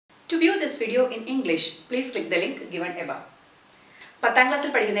To view this video in English, please click the link given above. 10th ക്ലാസ്സിൽ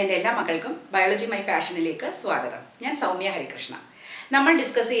പഠിക്കുന്ന എൻ്റെ എല്ലാ മക്കൾക്കും ബയോളജി മൈ പാഷനിലേക്ക് സ്വാഗതം. ഞാൻ സൗമ്യ ഹരികൃഷ്ണ. നമ്മൾ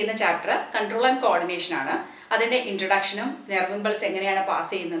ഡിസ്കസ് ചെയ്യുന്ന ചാപ്റ്റർ കൺട്രോൾ ആൻഡ് കോർഡിനേഷൻ ആണ്. അതിൻ്റെ ഇൻട്രൊഡക്ഷനും നെർവ് ഇമ്പൾസ് എങ്ങനെയാണ്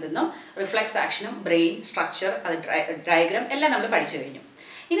പാസ് ചെയ്യുന്നതെന്നും റിഫ്ലെക്സ് ആക്ഷനും ബ്രെയിൻ സ്ട്രക്ചർ അത് ഡയഗ്രാം എല്ലാം നമ്മൾ പഠിച്ചു കഴിഞ്ഞു.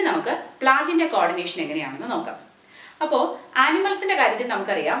 ഇനി നമുക്ക് പ്ലാന്റിൻ്റെ കോർഡിനേഷൻ എങ്ങനെയാണെന്ന് നോക്കാം. അപ്പോൾ ആനിമൽസിൻ്റെ കാര്യത്തിൽ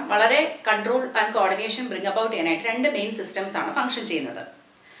നമുക്കറിയാം വളരെ control and coordination bring about ചെയ്യാനായിട്ട് രണ്ട് മെയിൻ സിസ്റ്റംസ് ആണ് ഫംഗ്ഷൻ ചെയ്യുന്നത്.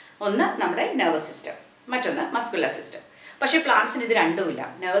 ഒന്ന് നമ്മുടെ നെർവസ് സിസ്റ്റം, മറ്റൊന്ന് മസ്കുലർ സിസ്റ്റം. പക്ഷേ പ്ലാന്റ്സിന് ഇത് രണ്ടുമില്ല,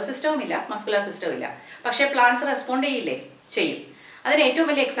 നെർവസ് സിസ്റ്റവും ഇല്ല, മസ്കുലർ സിസ്റ്റവും ഇല്ല. പക്ഷേ പ്ലാന്റ്സ് റെസ്പോണ്ട് ചെയ്യില്ലേ? ചെയ്യും. അതിന് ഏറ്റവും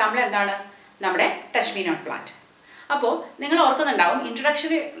വലിയ എക്സാമ്പിൾ എന്താണ്? നമ്മുടെ ടച്ച് മീ നോട്ട് പ്ലാന്റ്. അപ്പോൾ നിങ്ങൾ ഓർക്കുന്നുണ്ടാവും,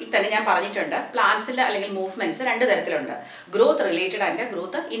 ഇൻട്രൊഡക്ഷനിൽ തന്നെ ഞാൻ പറഞ്ഞിട്ടുണ്ട്, പ്ലാന്റ്സിൽ അല്ലെങ്കിൽ മൂവ്മെൻറ്റ്സ് രണ്ട് തരത്തിലുണ്ട്, growth related and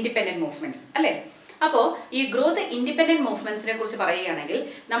growth independent movements അല്ലേ? അപ്പോൾ ഈ ഗ്രോത്ത് ഇൻഡിപെൻഡൻറ്റ് മൂവ്മെൻറ്റ്സിനെ കുറിച്ച് പറയുകയാണെങ്കിൽ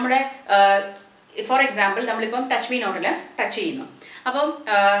നമ്മുടെ ഫോർ എക്സാമ്പിൾ നമ്മളിപ്പം ടച്ച് മീ നോട്ടിൽ ടച്ച് ചെയ്യുന്നു. അപ്പം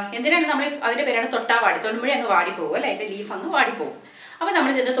എന്തിനാണ് നമ്മൾ അതിൻ്റെ പേരാണ് തൊട്ടാവാടി, തൊടുമ്പോഴേ അങ്ങ് വാടിപ്പോകും അല്ലേ, അതിൻ്റെ ലീഫ് അങ്ങ് വാടിപ്പോകും. അപ്പോൾ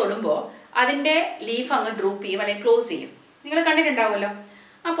നമ്മൾ ചെന്ന് തൊടുമ്പോൾ അതിൻ്റെ ലീഫ് അങ്ങ് ഡ്രൂപ്പ് ചെയ്യും അല്ലെങ്കിൽ ക്ലോസ് ചെയ്യും. നിങ്ങൾ കണ്ടിട്ടുണ്ടാവുമല്ലോ.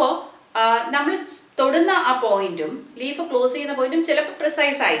 അപ്പോൾ നമ്മൾ തൊടുന്ന ആ പോയിന്റും ലീഫ് ക്ലോസ് ചെയ്യുന്ന പോയിന്റും ചിലപ്പോൾ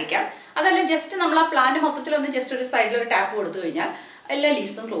പ്രിസൈസ് ആയിരിക്കാം. അതല്ല ജസ്റ്റ് നമ്മൾ ആ പ്ലാന്റ് മൊത്തത്തിലൊന്ന് ജസ്റ്റ് ഒരു സൈഡിൽ ഒരു ടാപ്പ് കൊടുത്തു കഴിഞ്ഞാൽ എല്ലാ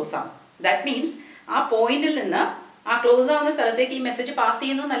ലീവ്സും ക്ലോസ് ആവും. ദാറ്റ് മീൻസ് ആ പോയിന്റിൽ നിന്ന് ആ ക്ലോസ് ആവുന്ന സ്ഥലത്തേക്ക് ഈ മെസ്സേജ് പാസ്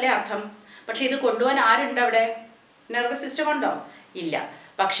ചെയ്യുന്നു എന്നല്ലേ അർത്ഥം. പക്ഷേ ഇത് കൊണ്ടുപോകാൻ ആരുണ്ട് അവിടെ? നെർവസ് സിസ്റ്റം ഉണ്ടോ? ഇല്ല.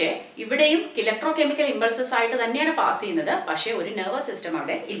 പക്ഷേ ഇവിടെയും ഇലക്ട്രോ കെമിക്കൽ ഇമ്പൾസസ് ആയിട്ട് തന്നെയാണ് പാസ് ചെയ്യുന്നത്, പക്ഷേ ഒരു നെർവസ് സിസ്റ്റം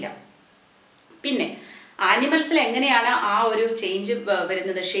അവിടെ ഇല്ല. പിന്നെ ആനിമൽസിൽ എങ്ങനെയാണ് ആ ഒരു ചേഞ്ച്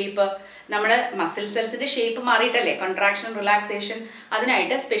വരുന്നത്? ഷേപ്പ്, നമ്മുടെ മസിൽ സെൽസിന്റെ ഷേപ്പ് മാറിയിട്ടല്ലേ കോൺട്രാക്ഷൻ റിലാക്സേഷൻ.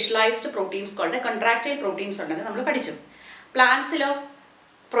 അതിനായിട്ട് സ്പെഷ്യലൈസ്ഡ് പ്രോട്ടീൻസ് കൊണ്ട് കോൺട്രാക്റ്റൈൽ പ്രോട്ടീൻസ് ഉണ്ടെന്ന് നമ്മൾ പഠിച്ചു. പ്ലാന്റ്സിലോ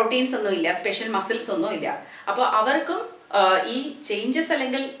പ്രോട്ടീൻസ് ഒന്നും ഇല്ല, സ്പെഷ്യൽ മസിൽസ് ഒന്നും ഇല്ല. അപ്പോൾ അവർക്കും ഈ ചേഞ്ചസ്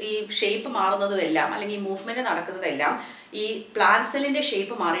അല്ലെങ്കിൽ ഈ ഷേപ്പ് മാറുന്നതും എല്ലാം അല്ലെങ്കിൽ ഈ മൂവ്മെൻറ്റ് നടക്കുന്നതെല്ലാം ഈ പ്ലാന്റ് സെല്ലിൻ്റെ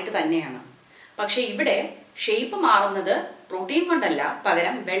ഷേപ്പ് മാറിയിട്ട് തന്നെയാണ്. പക്ഷേ ഇവിടെ ഷേപ്പ് മാറുന്നത് പ്രോട്ടീൻ കൊണ്ടല്ല,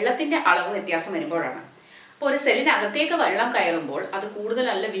 പകരം വെള്ളത്തിൻ്റെ അളവ് വ്യത്യാസം വരുമ്പോഴാണ്. അപ്പോൾ ഒരു സെല്ലിനകത്തേക്ക് വെള്ളം കയറുമ്പോൾ അത് കൂടുതൽ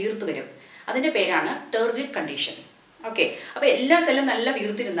നല്ല വീർത്ത് വരും. അതിൻ്റെ പേരാണ് ടേർജിഡ് കണ്ടീഷൻ. ഓക്കെ. അപ്പോൾ എല്ലാ സെല്ലും നല്ല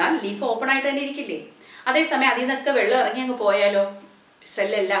വീർത്തിരുന്നാൽ ലീഫ് ഓപ്പൺ ആയിട്ട് തന്നെ ഇരിക്കില്ലേ? അതേസമയം അതിൽ നിന്നൊക്കെ വെള്ളം ഇറങ്ങി അങ്ങ് പോയാലോ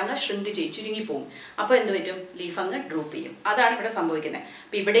സെല്ലെല്ലാം അങ്ങ് ഷ്രിങ്ക് ചെയ്യും, ചുരുങ്ങിപ്പോവും. അപ്പോൾ എന്ത് പറ്റും? ലീഫ് അങ്ങ് ഡ്രൂപ്പ് ചെയ്യും. അതാണ് ഇവിടെ സംഭവിക്കുന്നത്.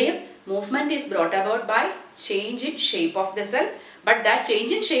 അപ്പോൾ ഇവിടെയും movement is brought about by change in shape of the cell, but that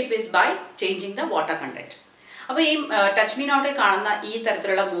change in shape is by changing the water content. അപ്പോൾ ഈ ടച്ച് മീ നോട്ടിൽ കാണുന്ന ഈ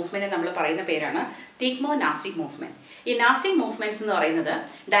തരത്തിലുള്ള മൂവ്മെൻറ്റ് നമ്മൾ പറയുന്ന പേരാണ് തിഗ്മോനാസ്റ്റിക് മൂവ്മെൻറ്റ്. ഈ നാസ്റ്റിക് മൂവ്മെൻറ്റ്സ് എന്ന് പറയുന്നത്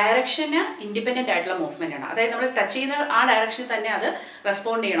ഡയറക്ഷന് ഇൻഡിപെൻഡൻ്റ് ആയിട്ടുള്ള മൂവ്മെൻ്റ് ആണ്. അതായത് നമ്മൾ ടച്ച് ചെയ്യുന്ന ആ ഡയറക്ഷനിൽ തന്നെ അത്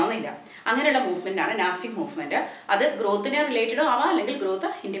റെസ്പോണ്ട് ചെയ്യണമെന്നില്ല. അങ്ങനെയുള്ള മൂവ്മെൻ്റ് ആണ് നാസ്റ്റിക് മൂവ്മെൻറ്റ്. അത് ഗ്രോത്തിനെ റിലേറ്റഡും ആവാം അല്ലെങ്കിൽ ഗ്രോത്ത്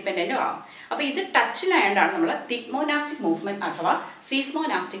ഇൻഡിപെൻഡൻറ്റും ആവാം. അപ്പോൾ ഇത് ടച്ചിലായതുകൊണ്ടാണ് നമ്മൾ തിഗ്മോനാസ്റ്റിക് മൂവ്മെൻറ്റ് അഥവാ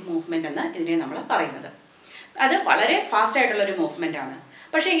സീസ്മോനാസ്റ്റിക് മൂവ്മെൻറ്റ് എന്ന് ഇതിനെ നമ്മൾ പറയുന്നത്. അത് വളരെ ഫാസ്റ്റ് ആയിട്ടുള്ളൊരു മൂവ്മെൻ്റ് ആണ്.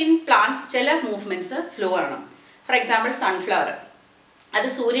 പക്ഷേ ഇൻ പ്ലാന്റ്സ് ചില മൂവ്മെൻറ്റ്സ് സ്ലോ ആണ്. ഫോർ എക്സാമ്പിൾ സൺഫ്ലവർ, അത്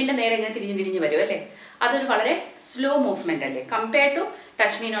സൂര്യൻ്റെ നേരെ ഇങ്ങനെ തിരിഞ്ഞ് വരും അല്ലേ? അതൊരു വളരെ സ്ലോ മൂവ്മെൻ്റ് അല്ലേ? Compared to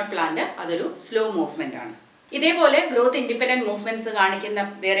touch me not plant അതൊരു സ്ലോ മൂവ്മെൻ്റ് ആണ്. ഇതേപോലെ ഗ്രോത്ത് ഇൻഡിപെൻഡൻറ്റ് മൂവ്മെൻറ്റ്സ് കാണിക്കുന്ന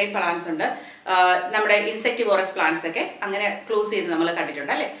വേറെ പ്ലാന്റ്സ് ഉണ്ട്. നമ്മുടെ ഇൻസെക്ടിവോറസ് പ്ലാന്റ്സ് ഒക്കെ അങ്ങനെ ക്ലോസ് ചെയ്ത് നമ്മൾ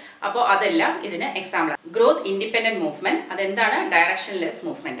കണ്ടിട്ടുണ്ട് അല്ലേ? അപ്പോൾ അതെല്ലാം ഇതിന് എക്സാമ്പിൾ. ഗ്രോത്ത് ഇൻഡിപെൻഡൻറ്റ് മൂവ്മെൻറ്റ് അതെന്താണ്? ഡയറക്ഷൻലെസ്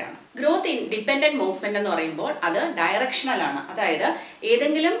മൂവ്മെൻ്റ് ആണ്. ഗ്രോത്ത് ഇൻഡിപെൻഡൻറ്റ് മൂവ്മെൻറ്റ് എന്ന് പറയുമ്പോൾ അത് ഡയറക്ഷണൽ ആണ്. അതായത്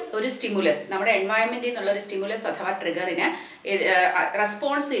ഏതെങ്കിലും ഒരു സ്റ്റിമുലസ്, നമ്മുടെ എൻവയൺമെൻറ്റിൽ നിന്നുള്ള ഒരു സ്റ്റിമുലസ് അഥവാ ട്രിഗറിന്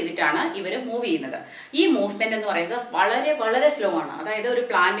റെസ്പോൺസ് ചെയ്തിട്ടാണ് ഇവർ മൂവ് ചെയ്യുന്നത്. ഈ മൂവ്മെൻറ്റ് എന്ന് പറയുന്നത് വളരെ വളരെ സ്ലോ ആണ്. അതായത് ഒരു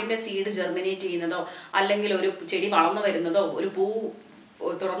പ്ലാന്റിൻ്റെ സീഡ് ജെർമിനേറ്റ് ചെയ്യുന്നതോ അല്ലെങ്കിൽ ഒരു ചെടി വളർന്നു വരുന്നതോ ഒരു പൂ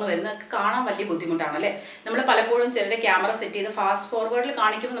തുറന്നു വരുന്നതൊക്കെ കാണാൻ വലിയ ബുദ്ധിമുട്ടാണ് അല്ലേ? നമ്മൾ പലപ്പോഴും ചിലരുടെ ക്യാമറ സെറ്റ് ചെയ്ത് ഫാസ്റ്റ് ഫോർവേഡിൽ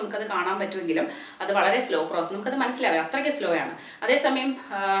കാണിക്കുമ്പോൾ നമുക്കത് കാണാൻ പറ്റുമെങ്കിലും അത് വളരെ സ്ലോ പ്രോസസ്, നമുക്കത് മനസ്സിലാവില്ല, അത്രയ്ക്ക് സ്ലോ ആണ്. അതേസമയം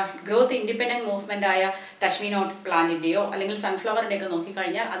ഗ്രോത്ത് ഇൻഡിപെൻഡൻറ്റ് മൂവ്മെൻ്റ് ആയ ടച്ച് മീ നോട്ട് പ്ലാന്റിൻ്റെയോ അല്ലെങ്കിൽ സൺഫ്ലവറിൻ്റെയൊക്കെ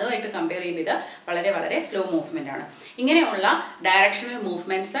നോക്കിക്കഴിഞ്ഞാൽ അതുമായിട്ട് കമ്പയർ ചെയ്യുമ്പോൾ ഇത് വളരെ വളരെ സ്ലോ മൂവ്മെൻ്റ് ആണ്. ഇങ്ങനെയുള്ള ഡയറക്ഷണൽ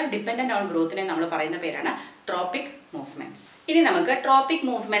മൂവ്മെൻറ്റ്സ് ഡിപ്പെൻഡൻ്റ് ഓൺ ഗ്രോത്തിനെ നമ്മൾ പറയുന്ന പേരാണ് ട്രോപ്പിക് മൂവ്മെൻറ്റ്സ്. ഇനി നമുക്ക് ട്രോപ്പിക്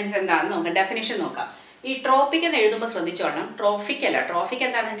മൂവ്മെൻറ്റ്സ് എന്താണെന്ന് നോക്കാം, ഡെഫിനേഷൻ നോക്കാം. ഈ ട്രോപ്പിക് എന്ന് എഴുതുമ്പോൾ ശ്രദ്ധിച്ചോളണം, ട്രോഫിക് അല്ല. ട്രോഫിക്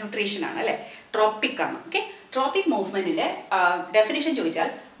എന്താണ്? ന്യൂട്രീഷൻ ആണ് അല്ലേ? ട്രോപ്പിക് ആണ്. ഓക്കെ. ട്രോപ്പിക് മൂവ്മെൻറ്റിൻ്റെ ഡെഫിനേഷൻ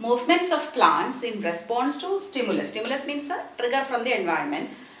ചോദിച്ചാൽ movements of plants in response to stimulus. Stimulus means trigger from the environment,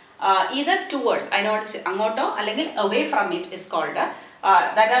 either towards അങ്ങോട്ടോ അല്ലെങ്കിൽ away from it is called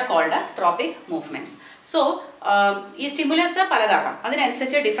that are called tropic movements. So ഈ stimulus പലതാകാം,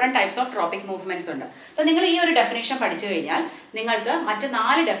 അതിനനുസരിച്ച് different types of tropic movements ഉണ്ട്. അപ്പോൾ നിങ്ങൾ ഈ ഒരു definition പഠിച്ചു കഴിഞ്ഞാൽ നിങ്ങൾക്ക് മറ്റ്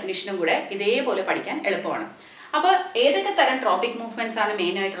 4 ഡെഫിനേഷനും കൂടെ ഇതേപോലെ പഠിക്കാൻ എളുപ്പമാണ്. അപ്പോൾ ഏതൊക്കെ തരം ട്രോപ്പിക് മൂവ്മെൻറ്റ്സ് ആണ്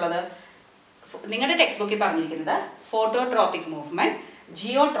മെയിൻ ആയിട്ടുള്ളത്? നിങ്ങളുടെ ടെക്സ്റ്റ് ബുക്കിൽ പറഞ്ഞിരിക്കുന്നത് phototropic movement,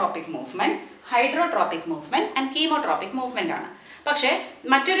 geotropic movement, ഹൈഡ്രോട്രോപ്പിക് movement and കീമോട്രോപ്പിക് movement ആണ്. പക്ഷേ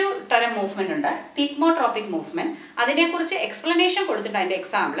മറ്റൊരു തരം മൂവ്മെന്റ് ഉണ്ട്, തിഗ്മോട്രോപിക് മൂവ്മെന്റ്. അതിനെക്കുറിച്ച് എക്സ്പ്ലനേഷൻ കൊടുത്തിട്ടുണ്ട് അതിൻ്റെ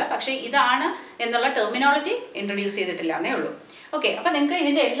എക്സാമ്പിൾ. പക്ഷേ ഇതാണ് എന്നുള്ള ടെർമിനോളജി ഇൻട്രൊഡ്യൂസ് ചെയ്തിട്ടില്ല എന്നേ ഉള്ളൂ. ഓക്കെ, അപ്പോൾ നിങ്ങൾക്ക്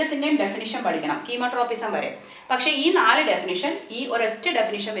ഇതിൻ്റെ എല്ലാത്തിൻ്റെയും ഡെഫിനിഷൻ പഠിക്കണം, കീമോട്രോപ്പിസം വരെ. പക്ഷേ ഈ 4 ഡെഫിനിഷൻ ഈ ഒരൊറ്റ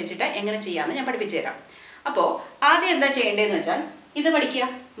ഡെഫിനിഷൻ വെച്ചിട്ട് എങ്ങനെ ചെയ്യാമെന്ന് ഞാൻ പഠിപ്പിച്ചു തരാം. അപ്പോൾ ആദ്യം എന്താ ചെയ്യേണ്ടതെന്ന് വെച്ചാൽ ഇത് പഠിക്കുക.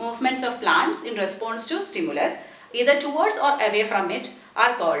 Movements of plants in response to stimulus either towards or away from it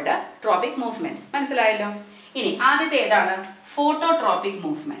are called tropic movements. മനസ്സിലായല്ലോ? ഇനി ആദ്യത്തെ ഏതാണ്? Phototropic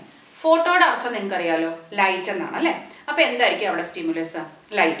movement. ഫോട്ടോയുടെ അർത്ഥം നിങ്ങൾക്ക് അറിയാലോ, ലൈറ്റ് എന്നാണ് അല്ലേ? അപ്പോൾ എന്തായിരിക്കും അവിടെ സ്റ്റിമുലസ്?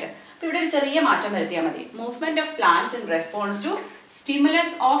 ലൈറ്റ്. അപ്പോൾ ഇവിടെ ഒരു ചെറിയ മാറ്റം വരുത്തിയാൽ മതി. Movement of plants in response to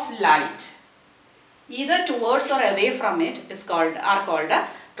stimulus of light either towards or away from it are called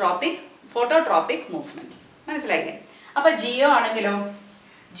phototropic movements. മനസ്സിലായില്ലേ? അപ്പോൾ ജിയോ ആണെങ്കിലോ,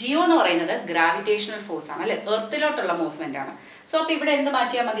 ജിയോ എന്ന് പറയുന്നത് ഗ്രാവിറ്റേഷണൽ ഫോഴ്സ് ആണ് അല്ലെ, എർത്തിലോട്ടുള്ള മൂവ്മെന്റ് ആണ്. സോ അപ്പോൾ ഇവിടെ എന്ത്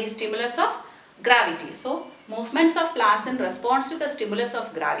മാറ്റിയാൽ മതി? Stimulus of gravity. So movements of plants in response to the stimulus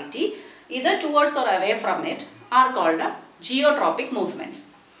of gravity either towards or away from it are called geotropic movements.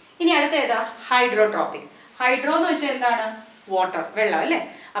 ഇനി അടുത്ത ഏതാ? ഹൈഡ്രോട്രോപിക്. ഹൈഡ്രോ എന്ന് വെച്ചാൽ എന്താണ്? വാട്ടർ, വെള്ളം അല്ലേ?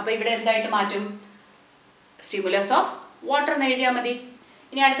 അപ്പോൾ ഇവിടെ എന്തായിട്ട് മാറ്റും? സ്റ്റിമുലസ് ഓഫ് വാട്ടർ എന്ന് എഴുതിയാൽ മതി.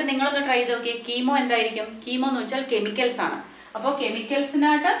 ഇനി അടുത്ത് നിങ്ങളൊന്ന് ട്രൈ ചെയ്ത് നോക്കിയേ. കീമോ എന്തായിരിക്കും? കീമോ എന്ന് വെച്ചാൽ കെമിക്കൽസ് ആണ്. അപ്പോൾ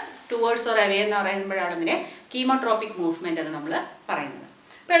കെമിക്കൽസിനായിട്ട് ടുവേർഡ്സ് ഓർ അവേ എന്ന് പറയുമ്പോഴാണ് അതിനെ കീമോട്രോപിക് മൂവ്മെന്റ് എന്ന് നമ്മൾ പറയുന്നത്.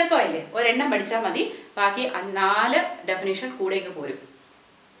 അപ്പോൾ എളുപ്പമായില്ലേ? ഒരെണ്ണം പഠിച്ചാൽ മതി, ബാക്കി 4 ഡെഫിനേഷൻ കൂടെയൊക്കെ പോരും.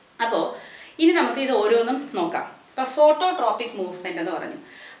 അപ്പോൾ ഇനി നമുക്ക് ഇത് ഓരോന്നും നോക്കാം. ഇപ്പോൾ ഫോട്ടോട്രോപിക് മൂവ്മെന്റ് എന്ന് പറഞ്ഞു.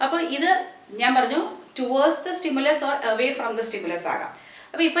 അപ്പോൾ ഇത് ഞാൻ പറഞ്ഞു towards the stimulus or away from the stimulus ആകാം.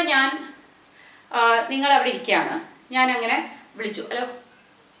 അപ്പോൾ ഇപ്പം നിങ്ങൾ അവിടെ ഇരിക്കുകയാണ്, ഞാൻ അങ്ങനെ വിളിച്ചു, ഹലോ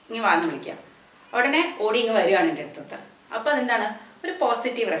ഇങ്ങനെ വന്ന് വിളിക്കാം, ഉടനെ ഓടി ഇങ്ങ് വരികയാണ് എൻ്റെ അടുത്തോട്ട്. അപ്പോൾ അതെന്താണ്? ഒരു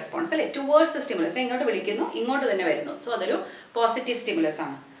പോസിറ്റീവ് റെസ്പോൺസ് അല്ലേ? Towards the stimulus. ഇങ്ങോട്ട് വിളിക്കുന്നു, ഇങ്ങോട്ട് തന്നെ വരുന്നു. സോ അതൊരു പോസിറ്റീവ് സ്റ്റിമുലസ്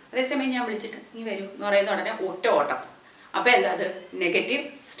ആണ്. അതേസമയം ഞാൻ വിളിച്ചിട്ട് നീ വരൂ എന്ന് പറയുന്ന ഉടനെ ഓട്ടം. അപ്പോൾ എന്താ? അത് നെഗറ്റീവ്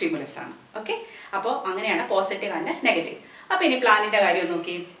സ്റ്റിമുലസ് ആണ്. ഓക്കെ, അപ്പോൾ അങ്ങനെയാണ് പോസിറ്റീവ് ആൻഡ് നെഗറ്റീവ്. അപ്പോൾ ഇനി പ്ലാനിൻ്റെ കാര്യം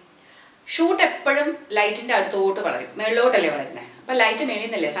നോക്കി. ഷൂട്ട് എപ്പോഴും ലൈറ്റിൻ്റെ അടുത്തോട്ട് വളരും, മേളിലോട്ടല്ലേ വളരുന്നത്. അപ്പോൾ ലൈറ്റ് മേളിൽ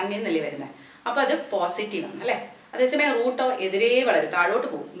നിന്നല്ലേ, സണ്ണിൽ നിന്നല്ലേ വരുന്നത്. അപ്പോൾ അത് പോസിറ്റീവ് ആണ് അല്ലേ? അതേസമയം റൂട്ടോ എതിരേ വളരും, താഴോട്ട്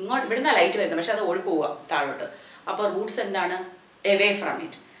പോകും. ഇങ്ങോട്ട് ഇവിടുന്ന് ലൈറ്റ് വരുന്നത്, പക്ഷെ അത് ഓടി പോവുക താഴോട്ട്. അപ്പോൾ റൂട്ട്സ് എന്താണ്? Away from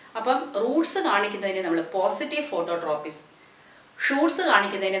it. അപ്പം റൂട്ട്സ് കാണിക്കുന്നതിന് നമ്മൾ പോസിറ്റീവ് ഫോട്ടോട്രോപ്പിസം, ഷൂട്ട്സ്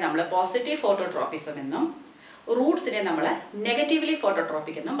കാണിക്കുന്നതിന് നമ്മൾ പോസിറ്റീവ് ഫോട്ടോട്രോപ്പിസം എന്നും റൂട്ട്സിനെ നമ്മൾ നെഗറ്റീവ്ലി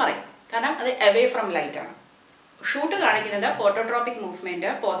ഫോട്ടോട്രോപ്പിക് എന്നും പറയും. കാരണം അത് അവേ ഫ്രം ലൈറ്റ് ആണ്. ഷൂട്ട് കാണിക്കുന്നത് ഫോട്ടോട്രോപിക്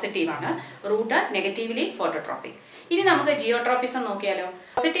മൂവ്മെന്റ് പോസിറ്റീവാണ്, റൂട്ട് നെഗറ്റീവ്ലി ഫോട്ടോട്രോപിക്. ഇനി നമുക്ക് ജിയോട്രോപ്പിസം നോക്കിയാലോ.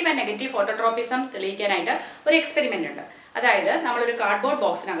 പോസിറ്റീവ് ആൻഡ് നെഗറ്റീവ് ഫോട്ടോട്രോപ്പിസം തെളിയിക്കാനായിട്ട് ഒരു എക്സ്പെരിമെന്റ് ഉണ്ട്. അതായത് നമ്മളൊരു കാർഡ്ബോർഡ്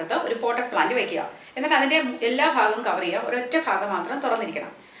ബോക്സിനകത്ത് ഒരു പോട്ടഡ് പ്ലാന്റ് വെക്കുക, എന്നിട്ട് അതിൻ്റെ എല്ലാ ഭാഗവും കവർ ചെയ്യുക, ഒരൊറ്റ ഭാഗം മാത്രം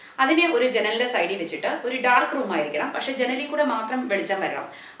തുറന്നിരിക്കണം. അതിനെ ഒരു ജനലിൻ്റെ സൈഡിൽ വെച്ചിട്ട്, ഒരു ഡാർക്ക് റൂം ആയിരിക്കണം, പക്ഷേ ജനലിൽ കൂടെ മാത്രം വെളിച്ചം വരണം.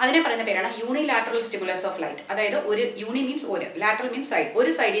 അതിനെ പറയുന്ന പേരാണ് യൂണിലാറ്ററൽ സ്റ്റിമുലസ് ഓഫ് ലൈറ്റ്. അതായത് ഒരു യൂണി മീൻസ് ഒരു, ലാറ്ററൽ മീൻസ് സൈഡ്,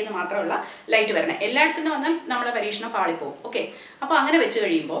 ഒരു സൈഡിൽ നിന്ന് മാത്രമുള്ള ലൈറ്റ് വരണം. എല്ലായിടത്തു നിന്ന് വന്നാൽ നമ്മുടെ പരീക്ഷണം പാളിപ്പോവും. ഓക്കെ, അപ്പോൾ അങ്ങനെ വെച്ച്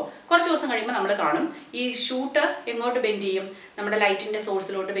കഴിയുമ്പോൾ കുറച്ച് ദിവസം കഴിയുമ്പോൾ നമ്മൾ കാണും ഈ ഷൂട്ട് എങ്ങോട്ട് ബെൻഡ് ചെയ്യും? നമ്മുടെ ലൈറ്റിൻ്റെ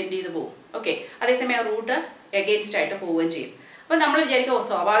സോഴ്സിലോട്ട് ബെൻഡ് ചെയ്ത് പോകും. ഓക്കെ, അതേസമയം റൂട്ട് എഗെയിൻസ്റ്റ് ആയിട്ട് പോവുകയും ചെയ്യും. അപ്പോൾ നമ്മൾ വിചാരിക്കും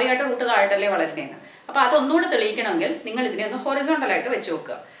സ്വാഭാവികമായിട്ട് റൂട്ട് താഴോട്ടല്ലേ വളരണേന്ന്. അപ്പോൾ അതൊന്നുകൂടെ തെളിയിക്കണമെങ്കിൽ നിങ്ങൾ ഇതിനെ ഒന്ന് ഹൊറിസോണ്ടലായിട്ട് വെച്ച്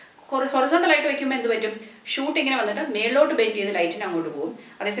നോക്കുക. ഹൊറിസോണ്ടലായിട്ട് വെക്കുമ്പോൾ എന്ത് പറ്റും? ഷൂട്ട് ഇങ്ങനെ വന്നിട്ട് മേളിലോട്ട് ബെൻഡ് ചെയ്ത് ലൈറ്റിന് അങ്ങോട്ട് പോകും.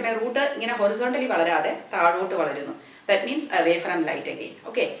 അതേസമയം റൂട്ട് ഇങ്ങനെ ഹൊറിസോണ്ടലി വളരാതെ താഴോട്ട് വളരുന്നു. That means away from light again.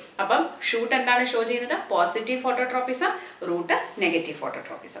 Okay, അപ്പം ഷൂട്ട് എന്താണ് ഷോ ചെയ്യുന്നത്? Positive phototropism, root negative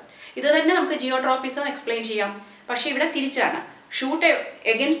phototropism. ഇത് തന്നെ നമുക്ക് ജിയോട്രോപ്പിസം എക്സ്പ്ലെയിൻ ചെയ്യാം. പക്ഷേ ഇവിടെ തിരിച്ചാണ്. ഷൂട്ട്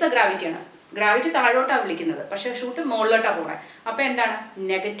എഗെയിൻസ്റ്റ് ദ ഗ്രാവിറ്റിയാണ്, ഗ്രാവിറ്റി താഴോട്ടാണ് വിളിക്കുന്നത്, പക്ഷേ ഷൂട്ട് മുകളിലോട്ടാണ് പോകുന്നത്. അപ്പോൾ എന്താണ്?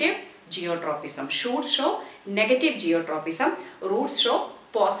 Negative ജിയോട്രോപ്പിസം. Shoots show negative ജിയോട്രോപ്പിസം, Roots show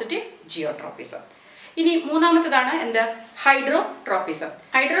positive ജിയോട്രോപ്പിസം. ഇനി മൂന്നാമത്തേതാണ് എന്ത്? ഹൈഡ്രോട്രോപ്പിസം.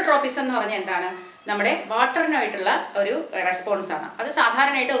 ഹൈഡ്രോട്രോപ്പിസം എന്ന് പറഞ്ഞാൽ എന്താണ്? നമ്മുടെ വാട്ടറിനായിട്ടുള്ള ഒരു റെസ്പോൺസ് ആണ്. അത്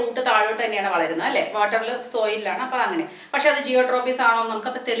സാധാരണയായിട്ട് റൂട്ട് താഴോട്ട് തന്നെയാണ് വളരുന്നത് അല്ലേ? വാട്ടറിൽ സോയിലാണ്. അപ്പോൾ അങ്ങനെ. പക്ഷെ അത് ജിയോട്രോപ്പിസം ആണോ എന്ന്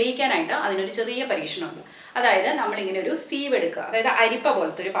നമുക്കപ്പോൾ തെളിയിക്കാനായിട്ട് അതിനൊരു ചെറിയ പരീക്ഷണമുണ്ട്. അതായത് നമ്മളിങ്ങനെ ഒരു സീവ് എടുക്കുക, അതായത് അരിപ്പ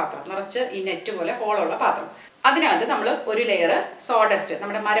പോലത്തെ ഒരു പാത്രം നിറച്ച് ഈ നെറ്റ് പോലെ ഹോളുള്ള പാത്രം, അതിനകത്ത് നമ്മൾ ഒരു ലെയർ സോഡസ്റ്റ്,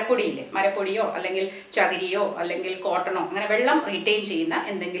 നമ്മുടെ മരപ്പൊടിയില്ലേ, മരപ്പൊടിയോ അല്ലെങ്കിൽ ചകിരിയോ അല്ലെങ്കിൽ കോട്ടണോ അങ്ങനെ വെള്ളം റീറ്റെയിൻ ചെയ്യുന്ന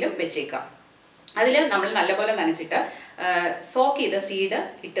എന്തെങ്കിലും വെച്ചേക്കാം. അതിൽ നമ്മൾ നല്ലപോലെ നനച്ചിട്ട് സോക്ക് ചെയ്ത സീഡ്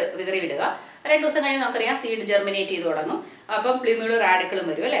ഇട്ട് വിതറി വിടുക. 2 ദിവസം കഴിഞ്ഞ് നമുക്കറിയാം സീഡ് ജെർമിനേറ്റ് ചെയ്ത് തുടങ്ങും. അപ്പം പ്ലൂമ്യൂള് റാഡിക്കിളും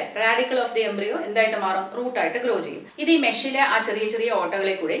വരും അല്ലേ? റാഡിക്കിൾ ഓഫ് ദി എംബ്രിയോ എന്തായിട്ട് മാറും? റൂട്ടായിട്ട് ഗ്രോ ചെയ്യും. ഇത് ഈ മെഷിലെ ആ ചെറിയ ചെറിയ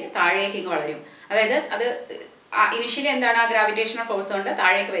ഓട്ടകളിൽ കൂടി താഴേക്ക് ഇങ്ങ് വളരും. അതായത് അത് ഇനിഷ്യലി എന്താണ് ആ ഗ്രാവിറ്റേഷണൽ ഫോഴ്സ് കൊണ്ട്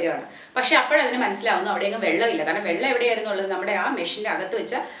താഴേക്ക് വരികയാണ്. പക്ഷേ അപ്പോഴതിന് മനസ്സിലാവുന്നു അവിടെയെങ്കിലും വെള്ളമില്ല. കാരണം വെള്ളം എവിടെയായിരുന്നു ഉള്ളത്? നമ്മുടെ ആ മെഷീൻ്റെ അകത്ത്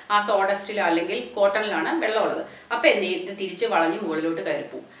വെച്ച ആ സോഡസ്റ്റിലോ അല്ലെങ്കിൽ കോട്ടണിലാണ് വെള്ളമുള്ളത്. അപ്പോൾ എന്ത് ചെയ്യും? ഇത് തിരിച്ച് വളഞ്ഞ് മുകളിലോട്ട്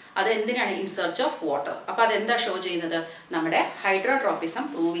കയറിപ്പോവും. അത് എന്തിനാണ്? In search of water. അപ്പോൾ അതെന്താ ഷോ ചെയ്യുന്നത്? നമ്മുടെ ഹൈഡ്രോട്രോപ്പിസം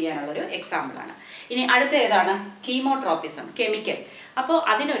പ്രൂവ് ചെയ്യാനുള്ളൊരു എക്സാമ്പിളാണ്. ഇനി അടുത്ത ഏതാണ്? കീമോട്രോപ്പിസം, കെമിക്കൽ. അപ്പോൾ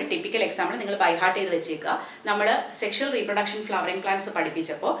അതിനൊരു ടിപ്പിക്കൽ എക്സാമ്പിൾ നിങ്ങൾ ബൈഹാർട്ട് ചെയ്ത് വെച്ചേക്കുക. നമ്മൾ സെക്ഷൽ റീപ്രൊഡക്ഷൻ ഫ്ലവറിംഗ് പ്ലാന്റ്സ്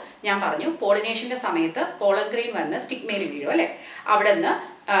പഠിപ്പിച്ചപ്പോൾ ഞാൻ പറഞ്ഞു പോളിനേഷൻ്റെ സമയത്ത് പോളൻ ഗ്രെയിൻ വന്ന് സ്റ്റിഗ്മയിൽ വീഴും അല്ലേ? അവിടെ നിന്ന്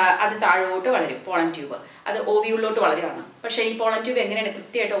അത് താഴോട്ട് വളരും പോളൻ ട്യൂബ്. അത് ഓവ്യൂളിലോട്ട് വളരുകയാണ്. പക്ഷേ ഈ പോളൻ ട്യൂബ് എങ്ങനെയാണ്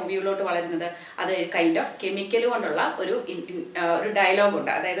കൃത്യമായിട്ട് ഓവ്യൂളിലോട്ട് വളരുന്നത്? അത് കൈൻഡ് ഓഫ് കെമിക്കൽ കൊണ്ടുള്ള ഒരു ഡയലോഗ്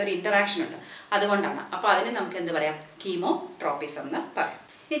ഉണ്ട്, അതായത് ഒരു ഇൻറ്ററാക്ഷൻ ഉണ്ട്. അതുകൊണ്ടാണ്. അപ്പോൾ അതിന് നമുക്ക് എന്ത് പറയാം? കീമോട്രോപ്പിസം എന്ന് പറയാം.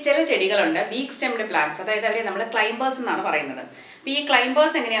 ഇനി ചില ചെടികളുണ്ട് വീക്ക് സ്റ്റെംഡ് പ്ലാന്റ്സ്, അതായത് അവരെ നമ്മൾ ക്ലൈംബേഴ്സ് എന്നാണ് പറയുന്നത്. അപ്പോൾ ഈ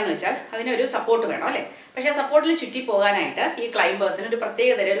ക്ലൈംബേഴ്സ് എങ്ങനെയാണെന്ന് വെച്ചാൽ അതിനൊരു സപ്പോർട്ട് വേണം അല്ലേ? പക്ഷേ ആ സപ്പോർട്ടിൽ ചുറ്റി പോകാനായിട്ട് ഈ ക്ലൈംബേഴ്സിന് ഒരു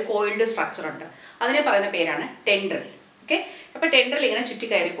പ്രത്യേക തരം ഒരു കോയിൽഡ് സ്ട്രക്ചർ ഉണ്ട്. അതിനെ പറയുന്ന പേരാണ് ടെൻഡ്രിൽ. ഓക്കെ, അപ്പോൾ ടെൻഡ്രിൽ ഇങ്ങനെ ചുറ്റി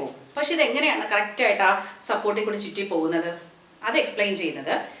കയറി പോകും. പക്ഷേ ഇതെങ്ങനെയാണ് കറക്റ്റായിട്ട് ആ സപ്പോർട്ടിൽ കൂടി ചുറ്റി പോകുന്നത്? അത് എക്സ്പ്ലെയിൻ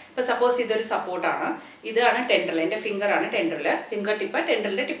ചെയ്യുന്നത്, ഇപ്പോൾ സപ്പോസ് ഇതൊരു സപ്പോർട്ടാണ്, ഇതാണ് ടെൻഡ്രിൽ, എൻ്റെ ഫിംഗറാണ് ടെൻഡ്രിൽ, ഫിംഗർ ടിപ്പ്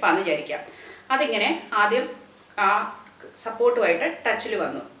ടെൻഡ്രിലിൻ്റെ ടിപ്പാണെന്ന് വിചാരിക്കാം. അതിങ്ങനെ ആദ്യം ആ സപ്പോർട്ടുമായിട്ട് ടച്ചിൽ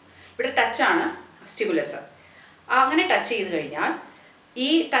വന്നു. ഇവിടെ ടച്ചാണ് സ്റ്റിമുലസ്. അങ്ങനെ ടച്ച് ചെയ്ത് കഴിഞ്ഞാൽ ഈ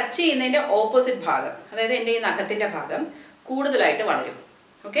ടച്ച് ചെയ്യുന്നതിൻ്റെ ഓപ്പോസിറ്റ് ഭാഗം, അതായത് എൻ്റെ ഈ നഖത്തിൻ്റെ ഭാഗം കൂടുതലായിട്ട് വളരും.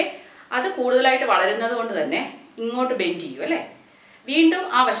 ഓക്കെ, അത് കൂടുതലായിട്ട് വളരുന്നത് കൊണ്ട് തന്നെ ഇങ്ങോട്ട് ബെൻഡ് ചെയ്യും അല്ലേ? വീണ്ടും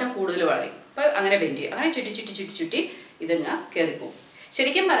ആ വശം കൂടുതൽ വളരും. അപ്പോൾ അങ്ങനെ ബെൻഡ് ചെയ്യും. അങ്ങനെ ചുറ്റി ചുറ്റി ചുറ്റി ചുറ്റി ഇതങ്ങ് കയറിപ്പോവും.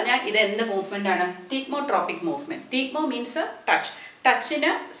 ശരിക്കും പറഞ്ഞാൽ ഇത് എന്ത് മൂവ്മെൻ്റ് ആണ്? തീഗ്മോട്രോപ്പിക് മൂവ്മെൻറ്റ്. തീഗ്മോ means touch.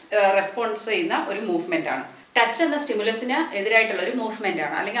 ടച്ചിന് റെസ്പോൺസ് ചെയ്യുന്ന ഒരു മൂവ്മെൻ്റ് ആണ്. ടച്ച് എന്ന സ്റ്റിമുലസിന് എതിരായിട്ടുള്ള ഒരു മൂവ്മെൻ്റ്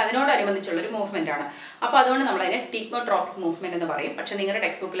ആണ്, അല്ലെങ്കിൽ അതിനോടനുബന്ധിച്ചുള്ള ഒരു മൂവ്മെൻ്റ് ആണ്. അപ്പോൾ അതുകൊണ്ട് നമ്മൾ അതിനെ തീഗ്മോട്രോപ്പിക് മൂവ്മെൻറ്റ് എന്ന് പറയും. പക്ഷേ നിങ്ങളുടെ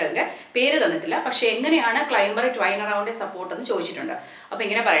ടെക്സ്റ്റ് ബുക്കിൽ അതിൻ്റെ പേര് തന്നിട്ടില്ല. പക്ഷേ എങ്ങനെയാണ് climber Twain around A support എന്ന് ചോദിച്ചിട്ടുണ്ട്. അപ്പോൾ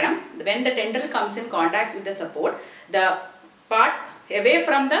ഇങ്ങനെ പറയണം: when the tendril comes in contact with the support, the part away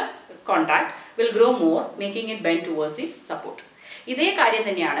from the contact will grow more, making it bend towards the support. ഇതേ കാര്യം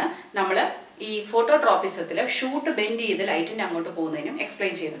തന്നെയാണ് നമ്മൾ ഈ ഫോട്ടോട്രോപ്പിസത്തിൽ ഷൂട്ട് ബെൻഡ് ചെയ്ത് ലൈറ്റിൻ്റെ അങ്ങോട്ട് പോകുന്നതിനും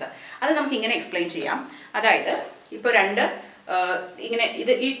എക്സ്പ്ലെയിൻ ചെയ്യുന്നത്. അത് നമുക്ക് ഇങ്ങനെ എക്സ്പ്ലെയിൻ ചെയ്യാം. അതായത് ഇപ്പോൾ രണ്ട് ഇങ്ങനെ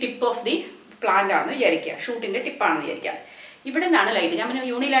ഇത് ഈ ടിപ്പ് ഓഫ് ദി പ്ലാന്റ് ആണെന്ന് വിചാരിക്കുക, ഷൂട്ടിൻ്റെ ടിപ്പാണെന്ന് വിചാരിക്കാം. ഇവിടെ നിന്നാണ് ലൈറ്റ്, ഞാൻ പിന്നെ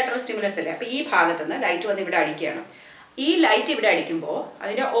യൂണിലാറ്ററൽ സ്റ്റിമുലസ് അല്ലേ, അപ്പോൾ ഈ ഭാഗത്തു നിന്ന് ലൈറ്റ് വന്ന് ഇവിടെ അടിക്കുകയാണ്. ഈ ലൈറ്റ് ഇവിടെ അടിക്കുമ്പോൾ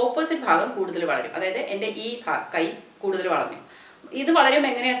അതിൻ്റെ ഓപ്പോസിറ്റ് ഭാഗം കൂടുതൽ വളരും. അതായത് എൻ്റെ ഈ കൈ കൂടുതൽ വളർന്നു. ഇത് വളരുമ്പോൾ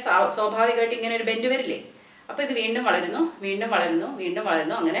എങ്ങനെയാണ്? സ്വാഭാവികമായിട്ട് ഇങ്ങനെ ഒരു ബെൻഡ് വരില്ലേ? അപ്പോൾ ഇത് വീണ്ടും വളരുന്നു, വീണ്ടും വളരുന്നു, വീണ്ടും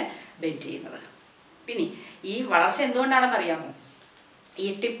വളരുന്നു, അങ്ങനെ ബെൻഡ് ചെയ്യുന്നത്. പിന്നെ ഈ വളർച്ച എന്തുകൊണ്ടാണെന്ന് അറിയാമോ? ഈ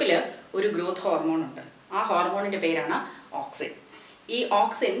ടിപ്പിൽ ഒരു ഗ്രോത്ത് ഹോർമോൺ ഉണ്ട്. ആ ഹോർമോണിൻ്റെ പേരാണ് ഓക്സിൻ. ഈ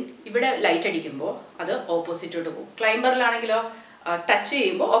ഓക്സിൻ ഇവിടെ ലൈറ്റ് അടിക്കുമ്പോൾ അത് ഓപ്പോസിറ്റോട്ട് പോകും. ക്ലൈംബറിലാണെങ്കിലോ ടച്ച്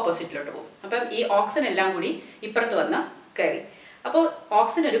ചെയ്യുമ്പോൾ ഓപ്പോസിറ്റിലോട്ട് പോകും. അപ്പം ഈ ഓക്സിൻ എല്ലാം കൂടി ഇപ്പുറത്ത് വന്ന് കയറി. അപ്പോൾ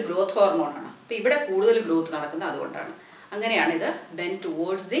ഓക്സിൻ ഒരു ഗ്രോത്ത് ഹോർമോണാണ്. അപ്പോൾ ഇവിടെ കൂടുതൽ ഗ്രോത്ത് നടക്കുന്നത് അതുകൊണ്ടാണ്. അങ്ങനെയാണ് ഇത് ബെൻഡ്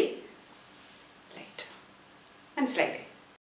ടുവേർഡ്സ് ദി ലൈറ്റ്. മനസ്സിലായില്ലേ?